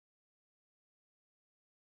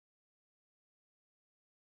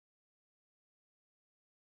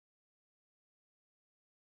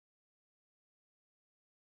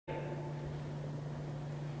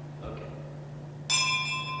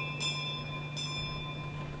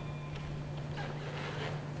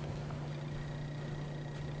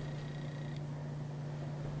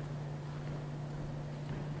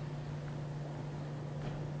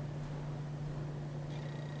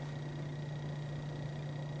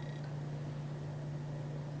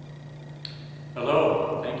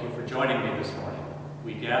Hello, thank you for joining me this morning.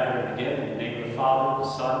 We gather and begin in the name of the Father, the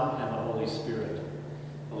Son, and the Holy Spirit.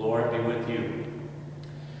 The Lord be with you.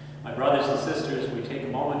 My brothers and sisters, we take a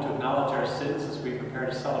moment to acknowledge our sins as we prepare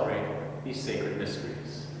to celebrate these sacred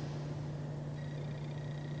mysteries.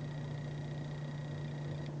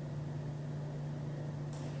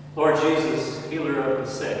 Lord Jesus, healer of the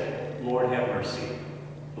sick, Lord have mercy.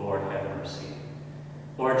 Lord have mercy.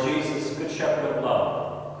 Lord Jesus, good shepherd of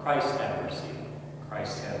love, Christ have mercy.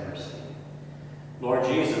 Christ have mercy. Lord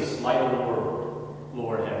Jesus, light of the world,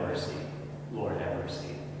 Lord have mercy. Lord have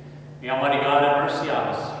mercy. May Almighty God have mercy on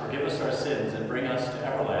us, forgive us our sins, and bring us to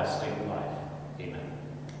everlasting life. Amen.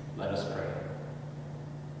 Let us pray.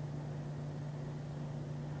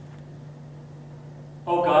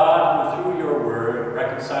 O God, who through your word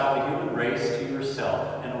reconciled the human race to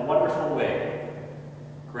yourself in a wonderful way,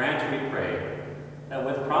 grant, we pray, that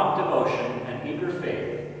with prompt devotion and eager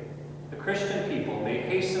faith, the Christian people may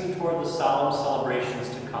hasten toward the solemn celebrations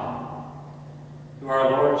to come. Through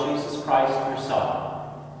our Lord Jesus Christ, your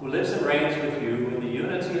Son, who lives and reigns with you in the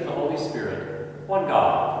unity of the Holy Spirit, one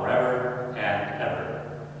God, forever and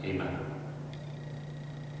ever. Amen.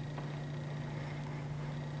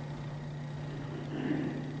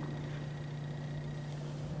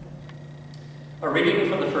 A reading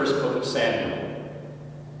from the first book of Samuel.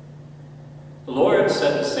 The Lord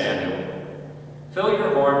said to Samuel, "Fill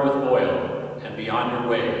your horn with oil, and be on your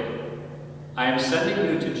way. I am sending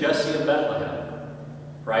you to Jesse of Bethlehem,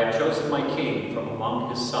 for I have chosen my king from among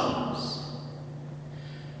his sons."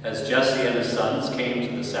 As Jesse and his sons came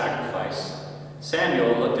to the sacrifice,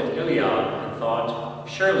 Samuel looked at Eliab and thought,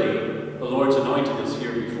 "Surely the Lord's anointed is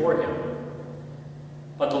here before him."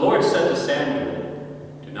 But the Lord said to Samuel,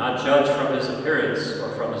 "Do not judge from his appearance or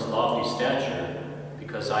from his lofty stature,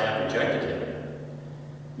 because I have rejected him.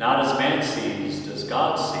 Not as man sees does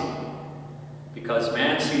God see, because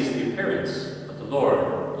man sees the appearance, but the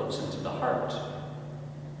Lord looks into the heart."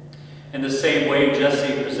 In the same way,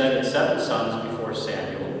 Jesse presented 7 sons before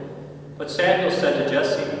Samuel, but Samuel said to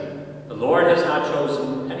Jesse, "The Lord has not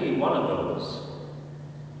chosen any one of those."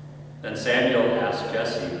 Then Samuel asked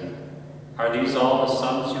Jesse, "Are these all the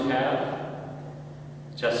sons you have?"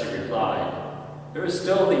 Jesse replied, "There is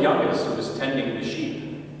still the youngest who is tending the sheep."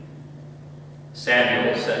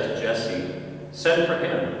 Samuel said to Jesse, "Send for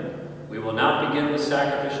him. We will not begin the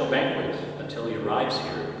sacrificial banquet until he arrives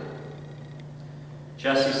here."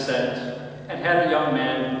 Jesse sent and had the young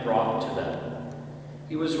man brought to them.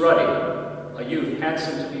 He was ruddy, a youth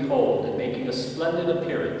handsome to behold and making a splendid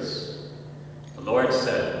appearance. The Lord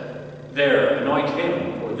said, "There, anoint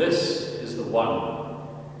him, for this is the one."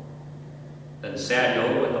 Then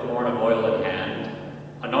Samuel, with the horn of oil in hand,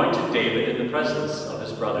 anointed David in the presence of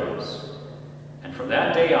his brothers. And from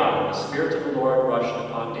that day on, the Spirit of the Lord rushed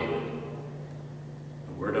upon David.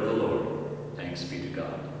 The word of the Lord. Thanks be to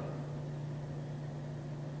God.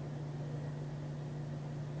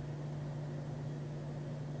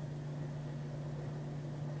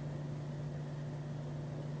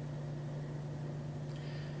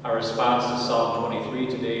 Our response to Psalm 23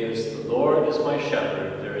 today is, "The Lord is my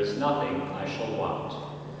shepherd, there is nothing I shall want.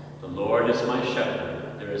 The Lord is my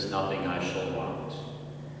shepherd, there is nothing I shall want.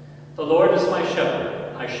 The Lord is my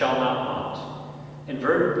shepherd, I shall not want. In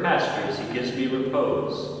verdant pastures he gives me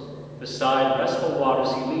repose. Beside restful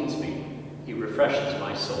waters he leads me. He refreshes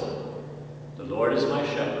my soul. The Lord is my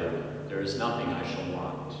shepherd, there is nothing I shall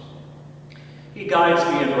want. He guides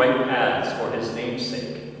me in right paths for his name's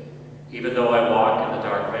sake. Even though I walk in the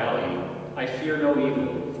dark valley, I fear no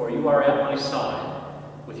evil, for you are at my side.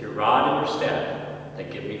 With your rod and your staff, they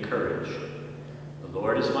give me courage. The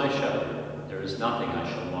Lord is my shepherd, there is nothing I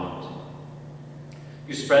shall want.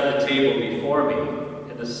 You spread the table before me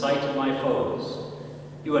in the sight of my foes.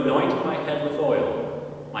 You anoint my head with oil,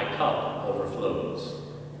 my cup overflows.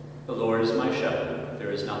 The Lord is my shepherd,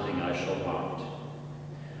 there is nothing I shall want.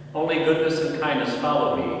 Only goodness and kindness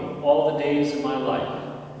follow me all the days of my life,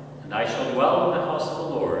 and I shall dwell in the house of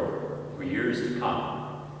the Lord for years to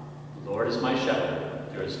come. The Lord is my shepherd,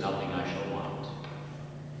 there is nothing I shall want."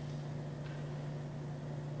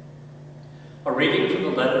 A reading from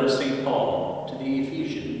the letter of St. Paul to the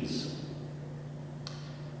Ephesians.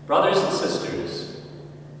 Brothers and sisters,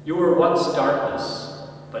 you were once darkness,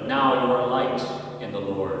 but now you are light in the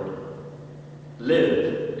Lord.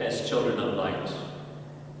 Live as children of light,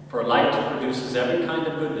 for light produces every kind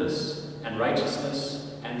of goodness and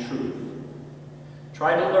righteousness and truth.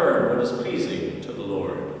 Try to learn what is pleasing to the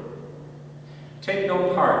Lord. Take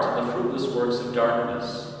no part in the fruitless works of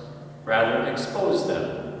darkness, rather expose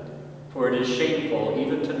them, for it is shameful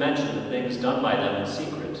even to mention the things done by them in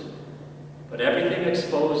secret. But everything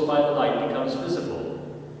exposed by the light becomes visible,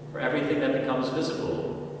 for everything that becomes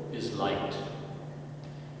visible is light.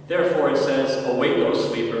 Therefore it says, "Awake, O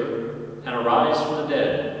sleeper, and arise from the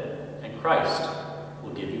dead, and Christ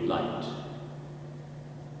will give you light."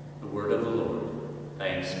 The word of the Lord.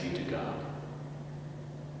 Thanks be to God.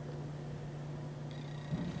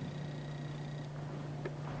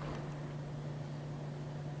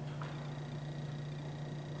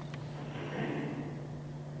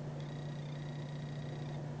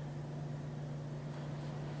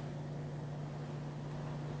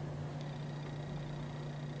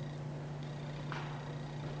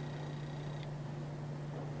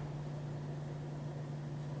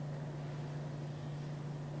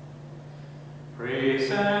 Praise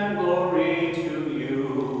and glory to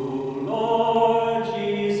you, Lord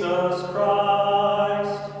Jesus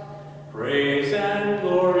Christ. Praise and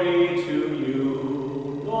glory to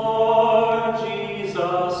you, Lord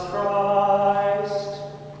Jesus Christ.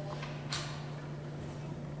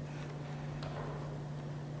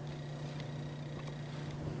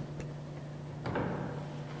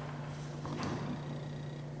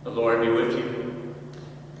 The Lord be with you,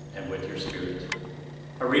 and with your spirit.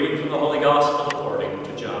 A reading from the Holy Gospel according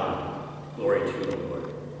to John. Glory to you,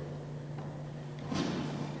 Lord.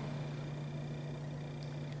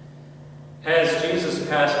 As Jesus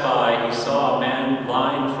passed by, he saw a man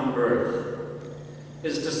blind from birth.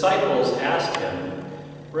 His disciples asked him,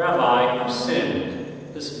 "Rabbi, who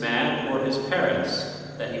sinned, this man or his parents,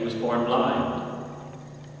 that he was born blind?"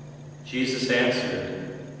 Jesus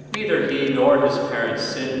answered, "Neither he nor his parents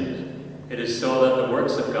sinned. It is so that the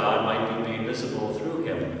works of God might be made visible through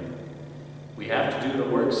him. We have to do the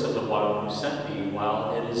works of the one who sent me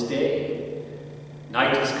while it is day.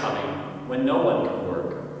 Night is coming when no one can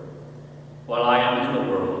work. While I am in the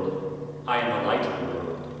world, I am the light of the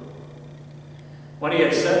world." When he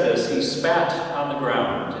had said this, he spat on the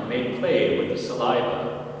ground and made clay with the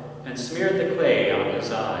saliva and smeared the clay on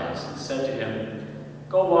his eyes and said to him,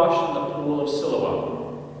 "Go wash in the pool of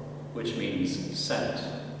Siloam," which means sent.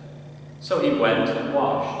 So he went and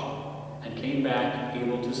washed, and came back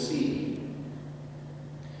able to see.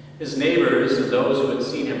 His neighbors and those who had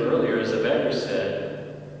seen him earlier as a beggar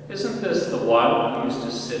said, "Isn't this the one who used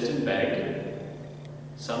to sit and beg?"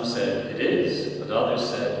 Some said, "It is," but others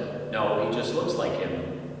said, "No, he just looks like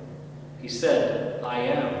him." He said, "I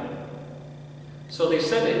am." So they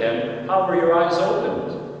said to him, "How were your eyes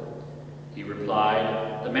opened?" He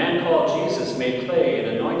replied, "The man called Jesus made clay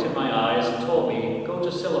and anointed my eyes and told me, 'Go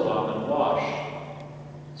to Siloam and wash.'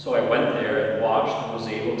 So I went there and washed and was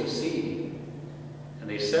able to see." And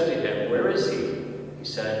they said to him, "Where is he?" He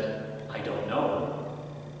said, "I don't know."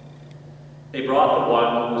 They brought the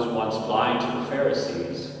one who was once blind to the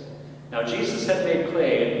Pharisees. Now Jesus had made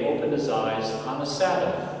clay and opened his eyes on the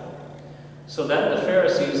Sabbath. So then the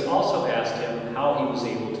Pharisees also asked him how he was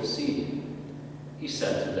able to see. He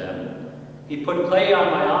said to them, "He put clay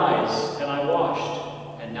on my eyes, and I washed,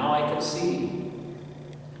 and now I can see."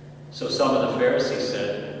 So some of the Pharisees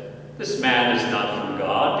said, "This man is not from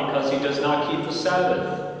God, because he does not keep the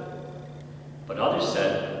Sabbath." But others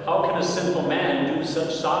said, "How can a sinful man do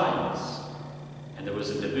such signs?" And there was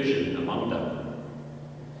a division among them.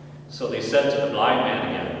 So they said to the blind man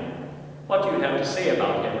again, "What do you have to say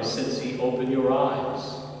about him since he opened your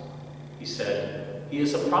eyes?" He said, "He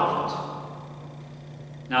is a prophet."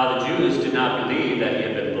 Now the Jews did not believe that he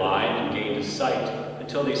had been blind and gained his sight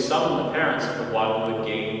until they summoned the parents of the one who had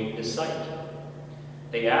gained his sight.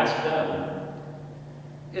 They asked them,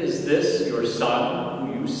 "Is this your son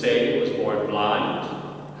who you say was born blind?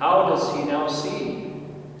 How does he now see?"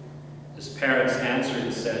 His parents answered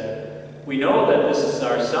and said, "We know that this is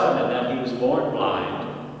our son and that he was born blind.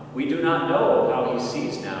 We do not know how he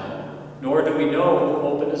sees now, nor do we know who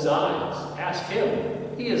opened his eyes. Ask him.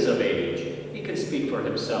 He is of age. He can speak for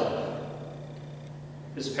himself."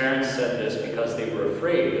 His parents said this because they were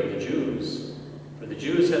afraid of the Jews. For the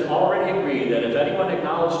Jews had already agreed that if anyone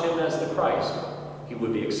acknowledged him as the Christ, he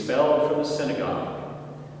would be expelled from the synagogue.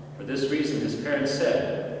 For this reason his parents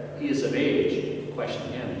said, "He is of age.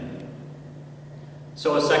 Question him."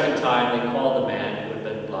 So a second time they called the man who had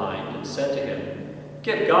been blind and said to him,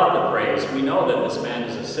 "Give God the praise. We know that this man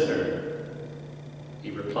is a sinner." He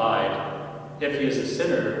replied, "If he is a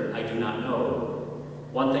sinner, I do not know.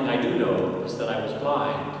 One thing I do know is that I was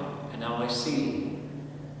blind, and now I see."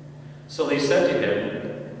 So they said to him,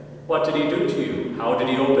 "What did he do to you? How did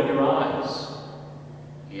he open your eyes?"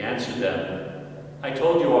 He answered them, "I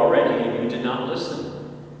told you already, and you did not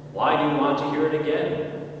listen. Why do you want to hear it again?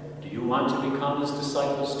 Do you want to become his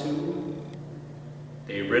disciples too?"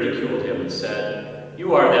 They ridiculed him and said,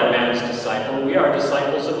 "You are that man's disciple. We are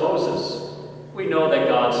disciples of Moses. We know that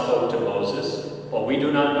God spoke to Moses, but we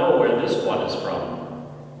do not know where this one is from."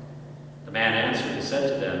 The man answered and said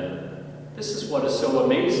to them, "This is what is so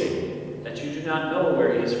amazing, that you do not know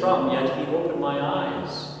where he is from, yet he opened my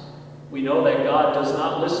eyes. We know that God does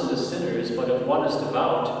not listen to sinners, but if one is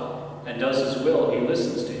devout and does his will, he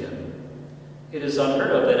listens to him. It is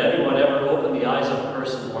unheard of that anyone ever opened the eyes of a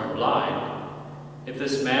person born blind. If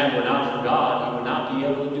this man were not from God, he would not be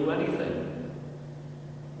able to do anything."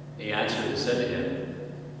 He answered and said to him,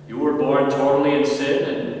 "You were born totally in sin,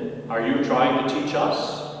 and are you trying to teach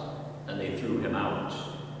us?" And they threw him out.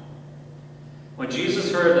 When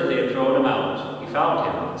Jesus heard that they had thrown him out, he found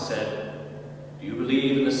him and said, "Do you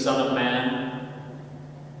believe in the Son of Man?"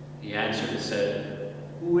 He answered and said,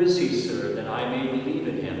 "Who is he, sir, that I may believe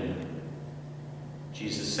in him?"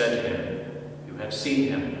 Jesus said to him, "You have seen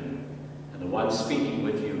him, and the one speaking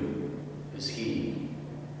with you is he."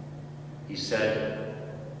 He said,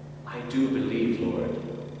 "I do believe, Lord,"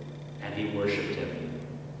 and he worshipped him.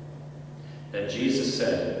 Then Jesus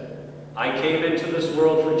said, "I came into this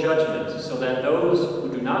world for judgment, so that those who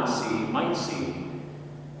do not see might see,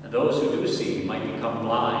 and those who do see might become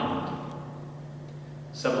blind."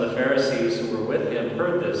 Some of the Pharisees who were with him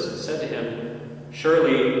heard this and said to him,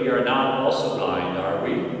 "Surely we are not also blind, are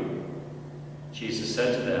we?" Jesus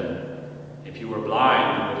said to them, "If you were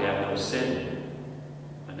blind, you would have no sin.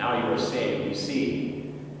 But now you are saying, 'We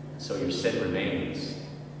see,' and so your sin remains."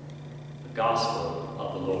 The Gospel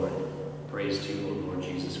of the Lord. Praise to you, O Lord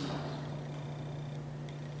Jesus Christ.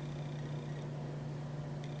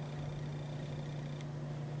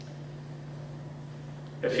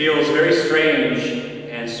 It feels very strange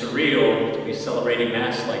and surreal to be celebrating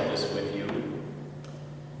Mass like this with you.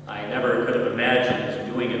 I never could have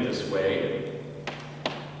imagined doing it this way.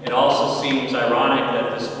 It also seems ironic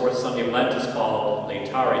that this fourth Sunday of Lent is called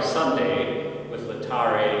Laetare Sunday, with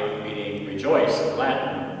laetare meaning rejoice in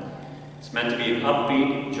Latin. It's meant to be an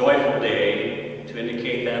upbeat, joyful day to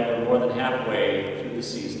indicate that we're more than halfway through the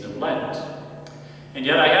season of Lent. And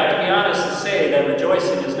yet I have to be honest and say that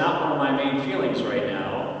rejoicing is not one of my main feelings right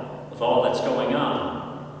now, with all that's going on.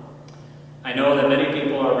 I know that many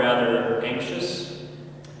people are rather anxious,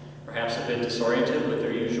 perhaps a bit disoriented with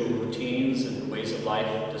their usual routines and ways of life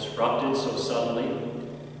disrupted so suddenly,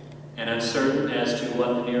 and uncertain as to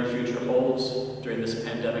what the near future holds during this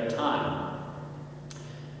pandemic time.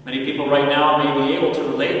 Many people right now may be able to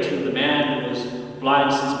relate to the man who was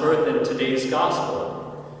blind since birth in today's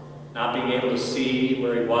Gospel, not being able to see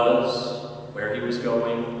where he was, where he was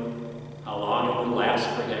going, how long it would last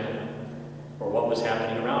for him, or what was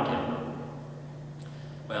happening around him.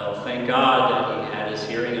 Well, thank God that he had his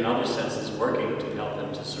hearing and other senses working to help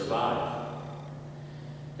him to survive.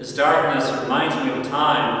 His darkness reminds me of a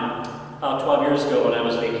time, about 12 years ago, when I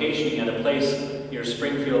was vacationing at a place near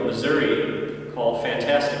Springfield, Missouri, called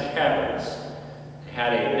Fantastic Caverns. It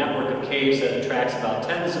had a network of caves that attracts about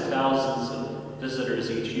tens of thousands of visitors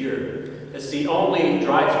each year. It's the only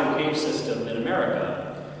drive-through cave system in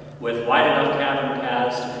America, with wide enough cavern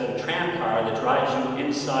paths to fit a tram car that drives you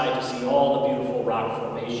inside to see all the beautiful rock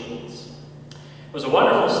formations. It was a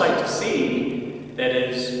wonderful sight to see, that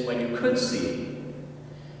is, when you could see.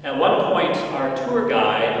 At one point, our tour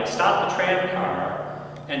guide stopped the tram car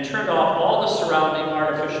and turned off all the surrounding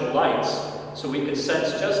artificial lights so we could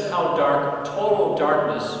sense just how dark total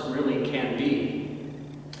darkness really can be.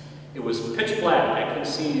 It was pitch black. I could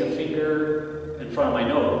see a finger in front of my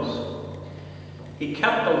nose. He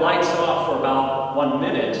kept the lights off for about 1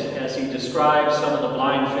 minute as he described some of the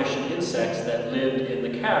blind fish and insects that lived in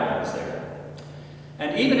the caverns there.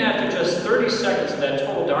 And even after just 30 seconds of that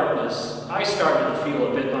total darkness, I started to feel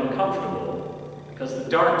a bit uncomfortable because the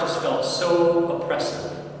dark just felt so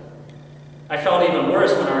oppressive. I felt even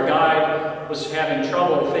worse when our guide was having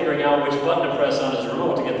trouble figuring out which button to press on his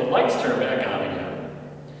remote to get the lights turned back on again.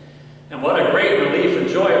 And what a great relief and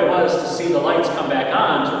joy it was to see the lights come back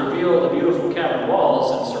on to reveal the beautiful cavern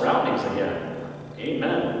walls and surroundings again.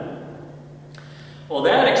 Amen. Well,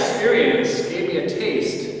 that experience gave me a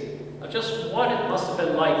taste of just what it must have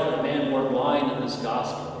been like for the man born blind in this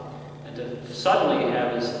gospel, and to suddenly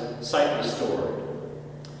have his sight restored.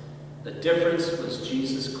 The difference was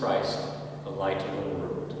Jesus Christ, the light of the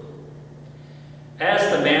world.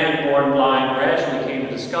 As the man born blind gradually came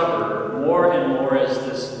to discover more and more as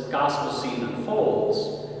this gospel scene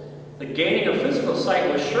unfolds, the gaining of physical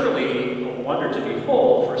sight was surely a wonder to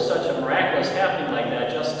behold, for such a miraculous happening like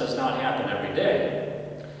that just does not happen every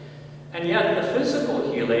day. And yet the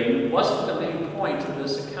physical healing wasn't the main point of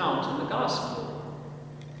this account in the gospel.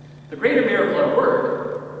 The greater miracle at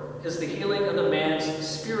work is the healing of the man's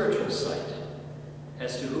spiritual sight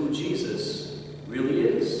as to who Jesus really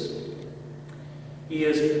is. He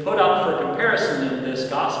is put up for comparison in this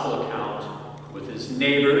gospel account with his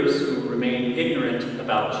neighbors who remained ignorant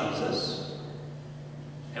about Jesus,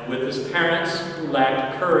 and with his parents who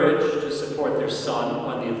lacked courage to support their son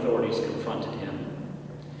when the authorities confronted him,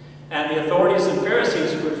 and the authorities and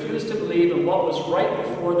Pharisees who refused to believe in what was right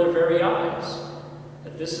before their very eyes,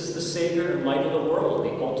 that this is the Savior and light of the world,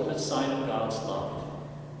 the ultimate sign of God's love.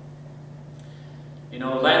 You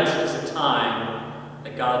know, Lent is a time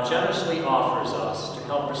that God generously offers us to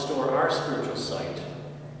help restore our spiritual sight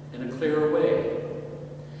in a clearer way.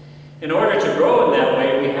 In order to grow in that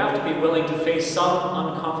way, we have to be willing to face some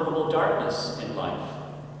uncomfortable darkness in life.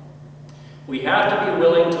 We have to be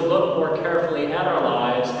willing to look more carefully at our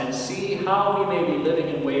lives and see how we may be living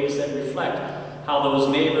in ways that reflect how those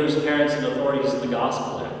neighbors, parents, and authorities in the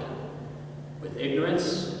gospel acted, with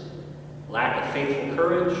ignorance, lack of faithful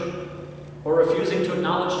courage, or refusing to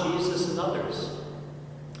acknowledge Jesus and others.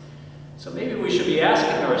 So maybe we should be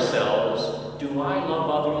asking ourselves, do I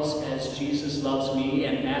love others as Jesus loves me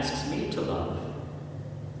and asks me to love?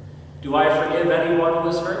 Do I forgive anyone who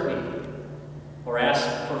has hurt me, or ask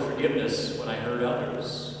for forgiveness when I hurt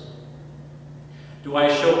others? Do I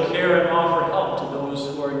show care and offer help to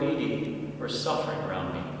those who are needy or suffering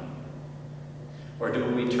around me? Or do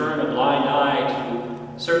we turn a blind eye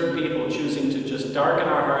to certain people, choosing to just darken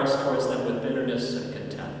our hearts towards them with bitterness and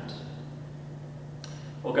contempt?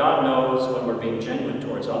 Well, God knows when we're being genuine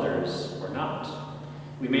towards others or not.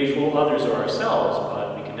 We may fool others or ourselves,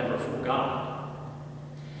 but we can never fool God.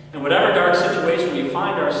 And whatever dark situation we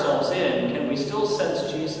find ourselves in, can we still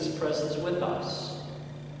sense Jesus' presence with us,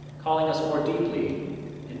 calling us more deeply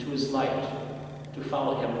into his light, to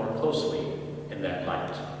follow him more closely in that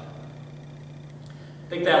light? I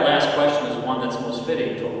think that last question is one that's most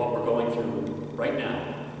fitting to what we're going through right now.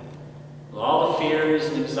 With all the fears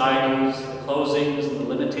and anxieties, the closings and the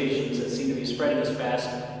limitations that seem to be spreading as fast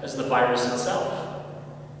as the virus itself.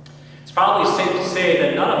 It's probably safe to say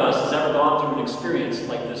that none of us has ever gone through an experience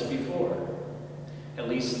like this before, at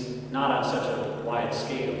least not on such a wide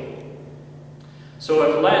scale. So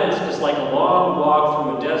if Lent is like a long walk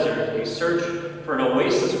through a desert, a search for an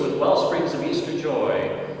oasis with well springs of Easter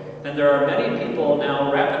joy, then there are many people now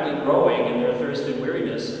rapidly growing in their thirst and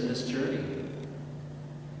weariness in this journey.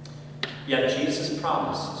 Yet Jesus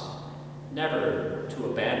promised never to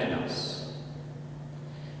abandon us.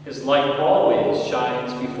 His light always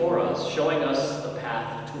shines before us, showing us the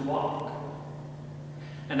path to walk.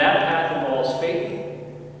 And that path involves faith,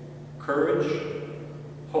 courage,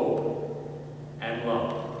 hope, and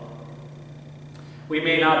love. We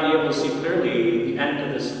may not be able to see clearly the end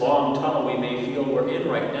of this long tunnel we may feel we're in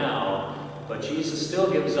right now, but Jesus still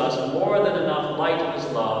gives us more than enough light of his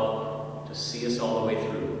love to see us all the way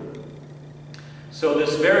through. So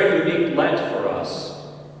this very unique Lent for us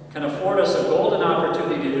can afford us a golden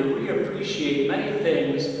opportunity to reappreciate many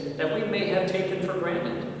things that we may have taken for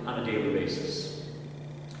granted on a daily basis.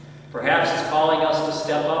 Perhaps it's calling us to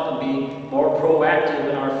step up and be more proactive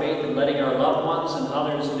in our faith and letting our loved ones and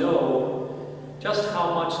others know just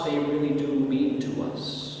how much they really do mean to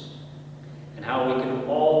us, and how we can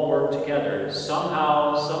all work together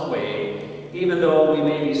somehow, some way, even though we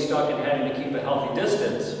may be stuck in having to keep a healthy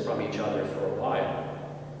distance from each other for a while.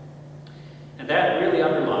 And that really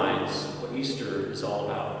underlines what Easter is all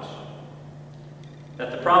about.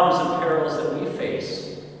 That the problems and perils that we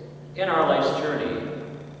face in our life's journey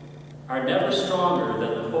are never stronger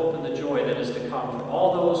than the hope and the joy that is to come for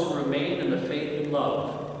all those who remain in the faith and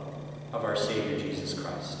love of our Savior Jesus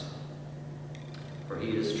Christ. For he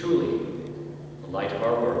is truly the light of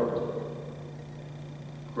our world.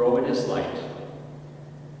 Grow in his light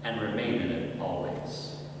and remain in it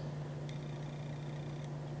always.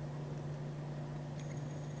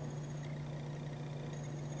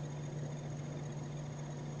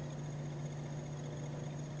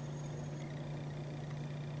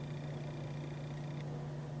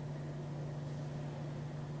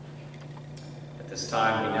 At this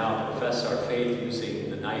time, we now profess our faith using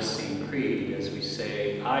the Nicene Creed as we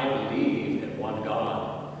say, I believe in one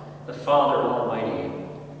God, the Father Almighty,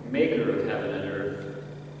 maker of heaven and earth,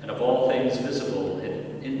 and of all things visible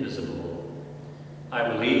and invisible. I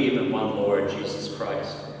believe in one Lord Jesus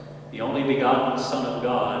Christ, the only begotten Son of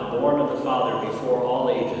God, born of the Father before all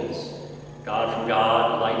ages, God from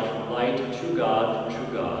God, light from light, true God from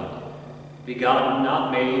true God, begotten,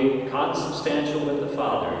 not made, consubstantial with the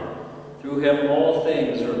Father. Through him all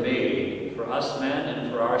things were made. For us men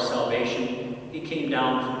and for our salvation, he came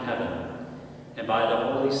down from heaven, and by the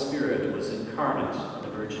Holy Spirit was incarnate of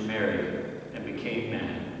the Virgin Mary, and became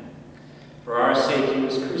man. For our sake he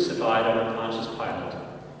was crucified under Pontius Pilate.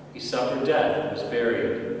 He suffered death and was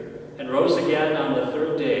buried, and rose again on the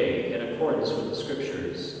third day in accordance with the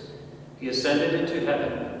Scriptures. He ascended into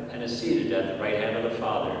heaven and is seated at the right hand of the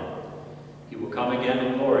Father. He will come again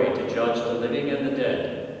in glory to judge the living and the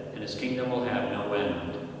dead, and his kingdom will have no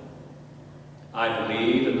end. I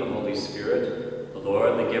believe in the Holy Spirit, the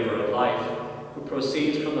Lord, the giver of life, who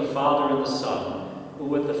proceeds from the Father and the Son, who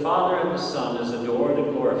with the Father and the Son is adored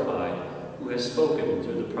and glorified, who has spoken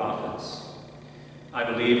through the prophets. I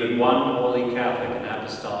believe in one holy Catholic and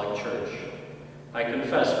Apostolic Church. I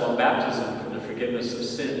confess one baptism for the forgiveness of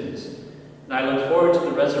sins, and I look forward to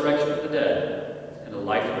the resurrection of the dead and the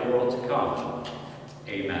life of the world to come.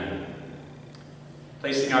 Amen.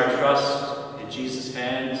 Placing our trust in Jesus'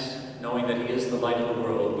 hands, knowing that he is the light of the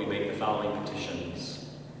world, we make the following petitions.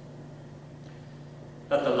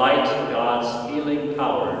 That the light of God's healing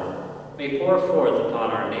power may pour forth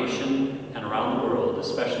upon our nation and around the world,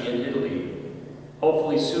 especially in Italy,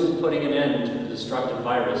 hopefully soon putting an end to the destructive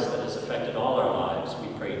virus that has affected all our lives, we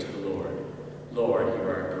pray to the Lord. Lord, hear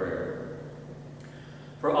our prayer.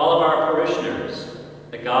 For all of our parishioners,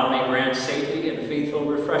 that God may grant safety and faithful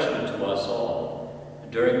refreshment to us all.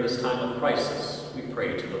 And during this time of crisis, we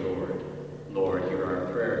pray to the Lord. Lord, hear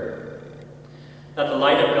our prayer. That the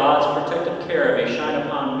light of God's protective care may shine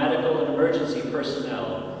upon medical and emergency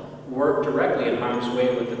personnel who work directly in harm's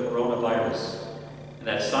way with the coronavirus, and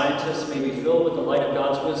that scientists may be filled with the light of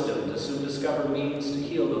God's wisdom to soon discover means to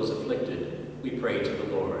heal those afflicted, we pray to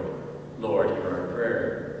the Lord. Lord, hear our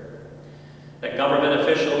prayer. That government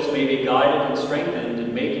officials may be guided and strengthened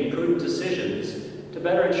in making prudent decisions to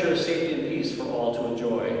better ensure safety and peace for all to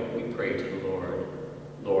enjoy, we pray to the Lord.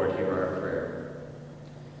 Lord, hear our prayer.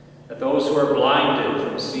 That those who are blinded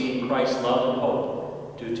from seeing Christ's love and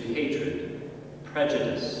hope due to hatred,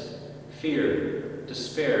 prejudice, fear,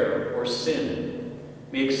 despair, or sin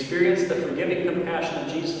may experience the forgiving compassion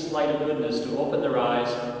of Jesus' light of goodness to open their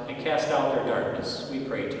eyes and cast out their darkness, we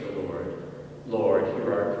pray to the Lord. Lord,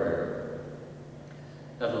 hear our prayer.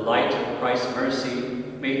 That the light of Christ's mercy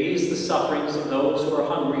may ease the sufferings of those who are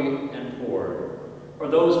hungry and poor, or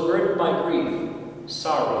those burdened by grief,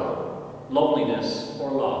 sorrow, loneliness,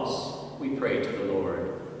 or loss, we pray to the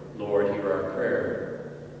Lord. Lord, hear our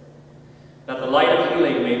prayer. That the light of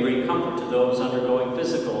healing may bring comfort to those undergoing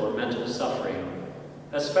physical or mental suffering,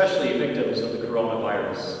 especially victims of the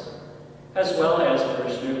coronavirus, as well as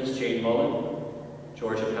parishioners Jane Mullen,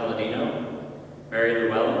 Georgia Palladino, Mary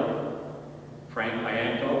Llewellyn, Frank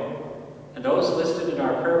Bianco, and those listed in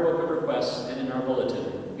our prayer book of requests and in our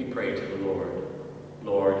bulletin, we pray to the Lord.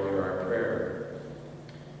 Lord, hear our prayer.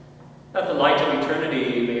 That the light of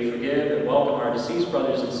eternity may forgive and welcome our deceased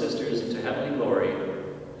brothers and sisters into heavenly glory,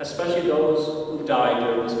 especially those who died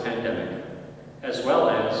during this pandemic, as well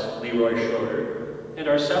as Leroy Schroeder, and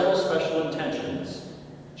our several special intentions,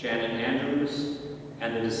 Janet Andrews,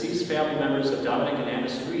 and the deceased family members of Dominic and Anna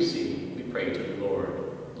Cerisi, we pray to the Lord.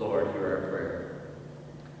 Lord, hear our prayer.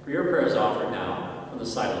 For your prayers offered now from the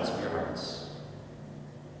silence of your hearts.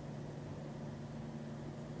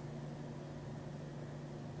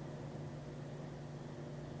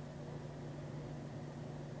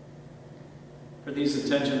 For these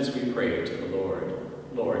intentions we pray to the Lord.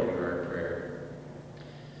 Lord, hear our prayer.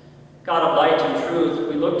 God of light and truth,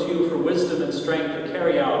 we look to you for wisdom and strength to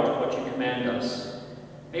carry out what you command us.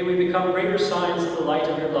 May we become greater signs of the light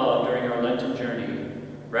of your love during our Lenten journey,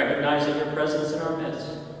 recognizing your presence in our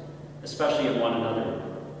midst, especially in one another,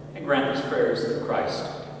 and grant these prayers through Christ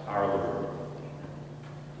our Lord.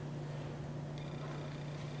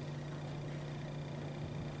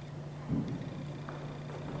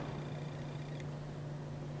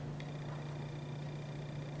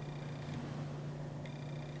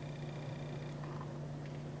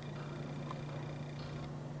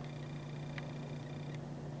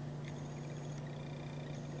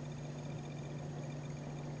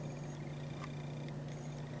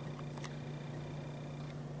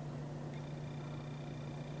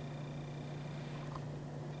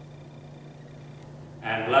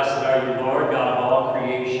 And blessed are you, Lord, God of all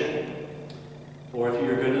creation. For through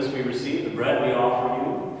your goodness we receive the bread we offer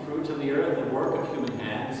you, fruit of the earth and work of human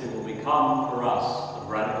hands. It will become for us the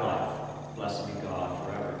bread of life. Blessed be God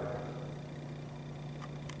forever.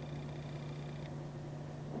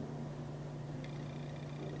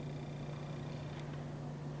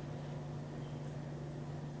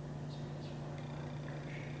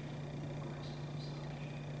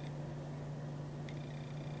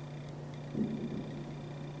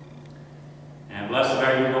 And blessed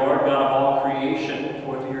are you, Lord, God of all creation,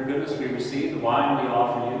 for through your goodness we receive the wine we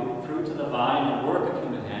offer you, fruit of the vine and work of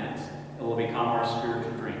human hands. It will become our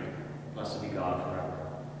spiritual drink. Blessed be God forever.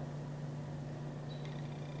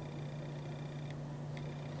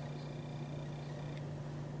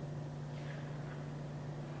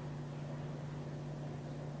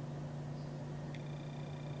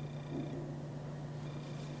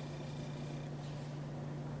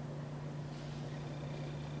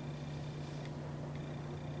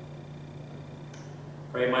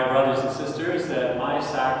 Pray, my brothers and sisters, that my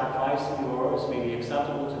sacrifice and yours may be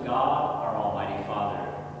acceptable to God, our Almighty Father.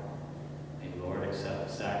 May the Lord accept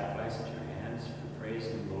the sacrifice at your hands for the praise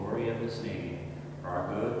and glory of his name, for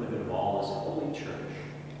our good and the good of all his holy church.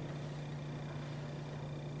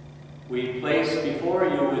 We place before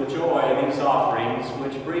you with joy these offerings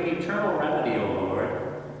which bring eternal remedy, O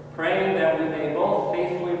Lord, praying that we may both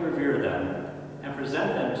faithfully revere them and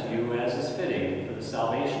present them to you as is fitting for the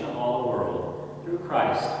salvation of all the world. Through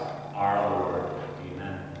Christ our Lord.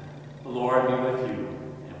 Amen. The Lord be with you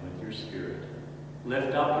and with your spirit.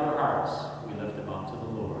 Lift up your hearts. We lift them up to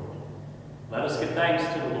the Lord. Let us give thanks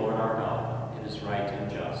to the Lord our God. It is right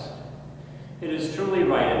and just. It is truly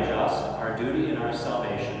right and just, our duty and our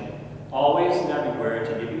salvation, always and everywhere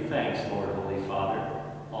to give you thanks, Lord, Holy Father,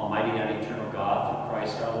 Almighty and eternal God, through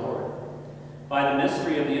Christ our Lord. By the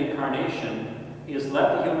mystery of the Incarnation, he has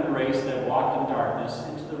led the human race that walked in darkness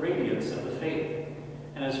into the radiance of the faith,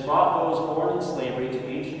 and has brought those born in slavery to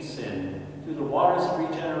ancient sin through the waters of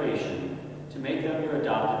regeneration to make them your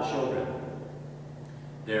adopted children.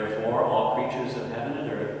 Therefore, all creatures of heaven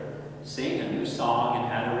and earth sing a new song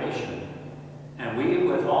in adoration, and we,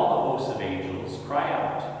 with all the hosts of angels, cry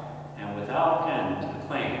out, and without end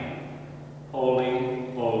acclaim,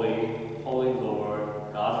 Holy, holy, holy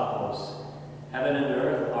Lord, God of hosts, heaven and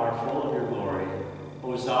earth are full of your glory.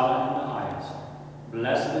 Hosanna in the highest.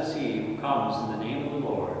 Blessed is he who comes in the name of the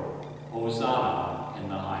Lord. Hosanna in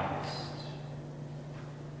the highest.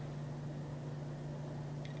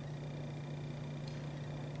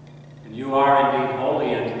 And you are indeed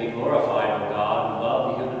holy and to be glorified, O God, who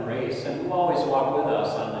love the human race and who always walk with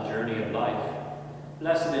us on the journey of life.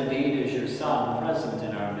 Blessed indeed is your Son, present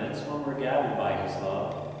in our midst when we're gathered by his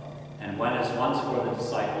love. And when, as once for the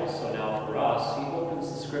disciples, so now for us, he opens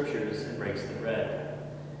the Scriptures and breaks the bread.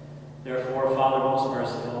 Therefore, Father most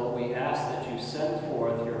merciful, we ask that you send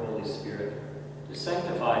forth your Holy Spirit to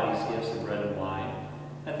sanctify these gifts of bread and wine,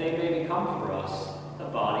 that they may become for us the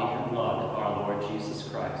body and blood of our Lord Jesus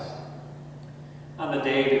Christ. On the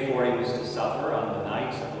day before he was to suffer, on the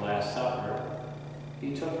night of the Last Supper,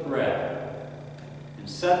 he took bread and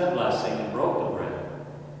said the blessing and broke the bread,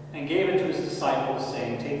 and gave it to his disciples,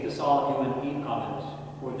 saying, Take this all of you and eat of it,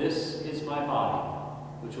 for this is my body,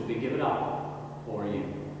 which will be given up for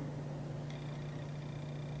you.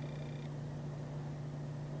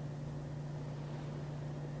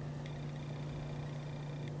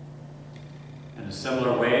 In a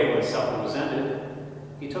similar way, when supper was ended,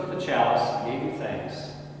 he took the chalice and gave you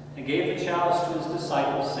thanks, and gave the chalice to his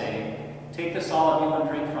disciples, saying, Take this all of you and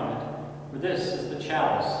drink from it, for this is the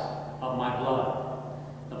chalice of my blood,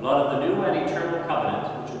 the blood of the new and eternal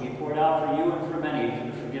covenant, which will be poured out for you and for many for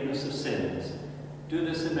the forgiveness of sins. Do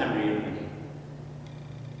this in memory of me.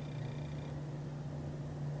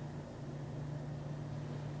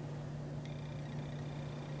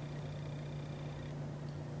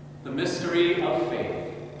 The mystery of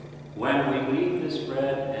faith. When we eat this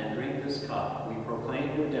bread and drink this cup, we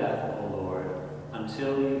proclaim your death, O Lord,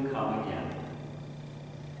 until you come again.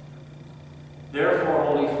 Therefore,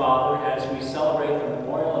 Holy Father, as we celebrate the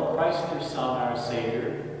memorial of Christ your Son, our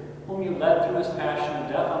Savior, whom you led through his passion and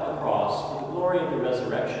death on the cross to the glory of the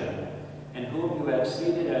resurrection, and whom you have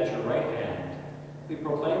seated at your right hand, we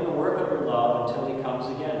proclaim the work of your love until he comes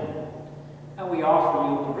again. And we offer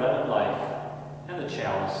you the bread of life and the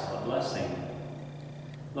chalice of blessing.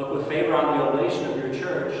 Look with favor on the oblation of your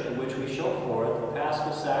church, in which we show forth the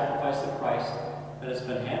paschal sacrifice of Christ that has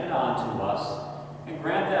been handed on to us, and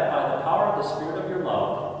grant that by the power of the Spirit of your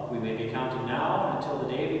love, we may be counted now and until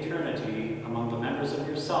the day of eternity among the members of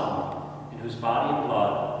your Son, in whose body and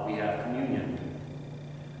blood we have communion.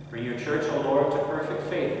 Bring your church, O Lord, to perfect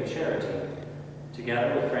faith and charity,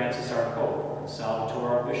 together with Francis our Pope and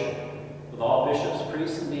Salvatore our Bishop, with all bishops,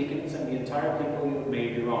 priests, and deacons, and the entire people you have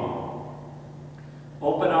made your own.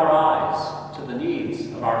 Open our eyes to the needs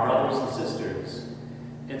of our brothers and sisters.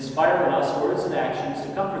 Inspire in us words and actions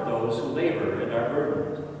to comfort those who labor and are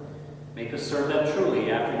burdened. Make us serve them truly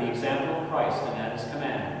after the example of Christ and at his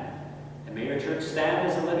command. And may your church stand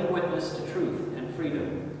as a living witness to truth and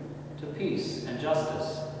freedom, to peace and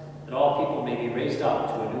justice, that all people may be raised up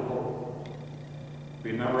to a new hope.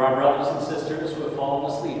 Remember our brothers and sisters who have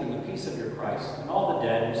fallen asleep in the peace of your Christ, and all the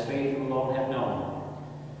dead whose faith you alone have known.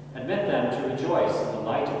 Admit them to rejoice in the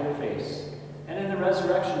light of your face, and in the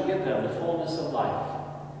resurrection give them the fullness of life.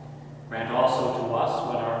 Grant also to us,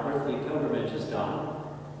 when our earthly pilgrimage is done,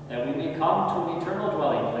 that we may come to an eternal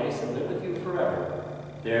dwelling place and live with you forever,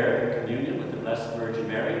 there in communion with the Blessed Virgin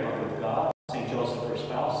Mary, Mother of God, St. Joseph, her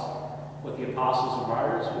spouse, with the apostles and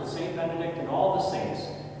martyrs, with St. Benedict and all the saints.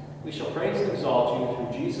 We shall praise and exalt you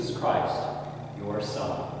through Jesus Christ, your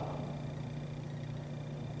Son.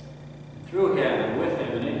 Through him and with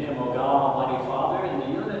him and in him, O God, Almighty Father, in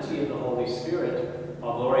the unity of the Holy Spirit,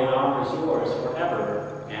 all glory and honor is yours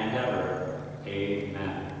forever and ever.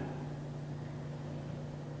 Amen.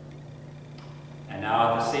 And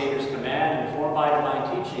now at the Savior's command, informed by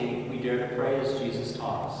divine teaching, we dare to pray as Jesus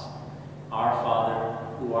taught us. Our Father,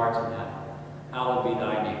 who art in heaven, hallowed be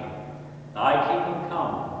thy name. Thy kingdom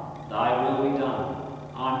come, thy will be done,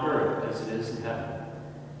 on earth as it is in heaven.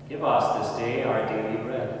 Give us this day our daily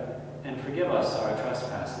bread, and forgive us our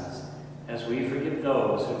trespasses, as we forgive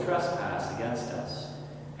those who trespass against us.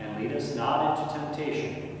 And lead us not into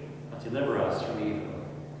temptation, but deliver us from evil.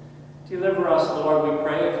 Deliver us, Lord, we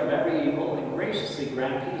pray, from every evil, and graciously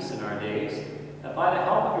grant peace in our days, that by the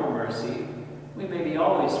help of your mercy we may be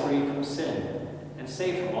always free from sin, and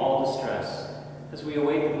safe from all distress, as we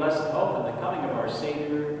await the blessed hope and the coming of our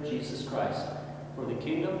Savior, Jesus Christ. For the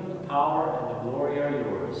kingdom, the power, and the glory are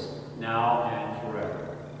yours, now and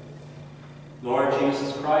forever. Lord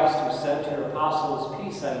Jesus Christ, who said to your apostles,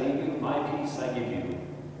 "Peace I leave you, my peace I give you,"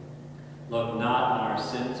 look not on our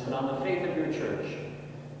sins, but on the faith of your church,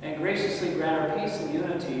 and graciously grant our peace and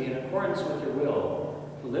unity in accordance with your will,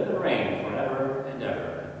 to live and reign forever and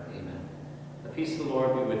ever. Amen. The peace of the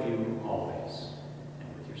Lord be with you always,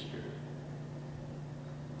 and with your spirit.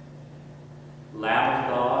 Lamb of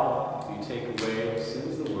God, you take away the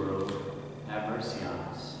sins of the world, have mercy on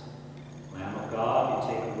us. Lamb of God,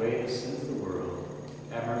 you take away the sins of the world,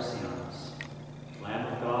 have mercy on us.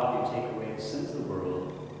 Lamb of God, you take away the sins of the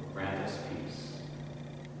world, grant us peace.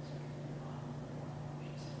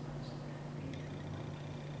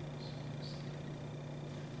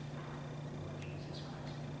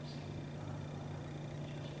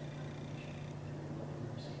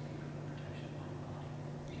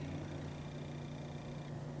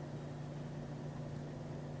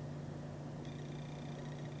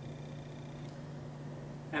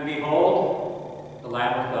 And behold, the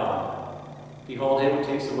Lamb of God. Behold him who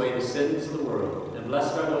takes away the sins of the world, and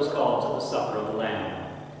blessed are those called to the supper of the Lamb.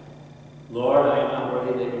 Lord, I am not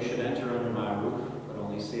worthy that you should enter under my roof, but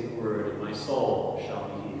only say the word, and my soul shall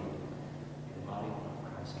be healed. May the body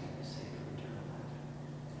of Christ keep me safe from eternal life.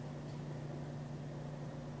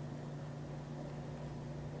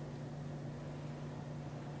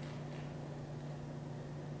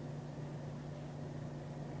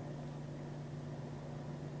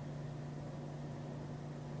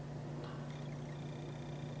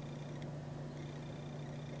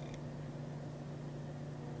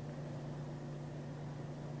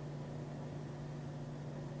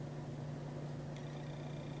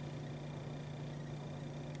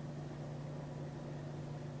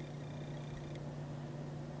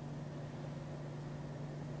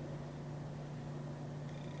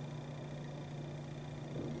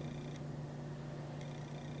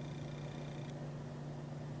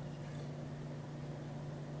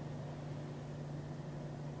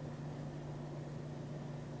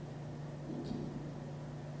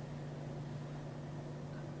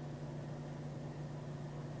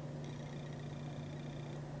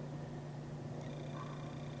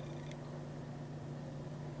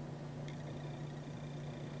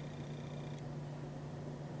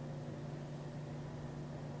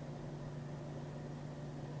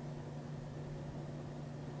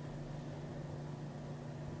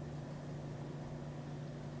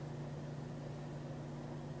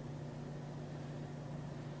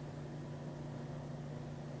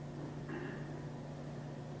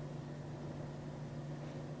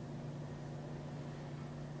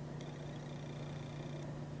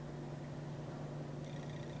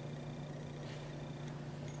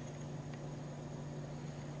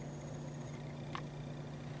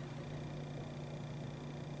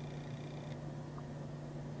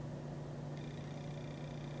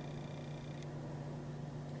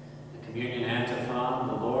 Communion antiphon,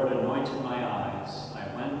 the Lord anointed my eyes.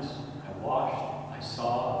 I went, I washed, I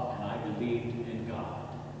saw, and I believed in God.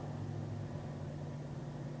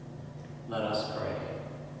 Let us pray.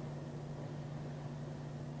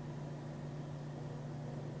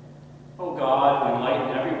 O God,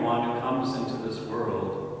 enlighten everyone who comes into this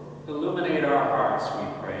world. Illuminate our hearts,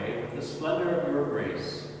 we pray, with the splendor of your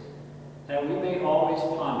grace, that we may always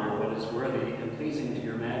ponder what is worthy and pleasing to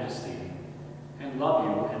your majesty, and love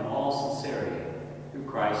you in all sincerity, through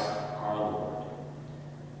Christ our Lord.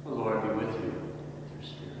 The Lord be with you, with your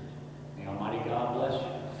spirit. May Almighty God bless you,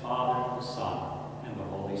 the Father, the Son, and the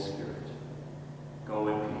Holy Spirit. Go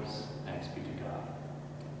in peace. Thanks be to God.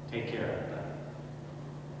 Take care.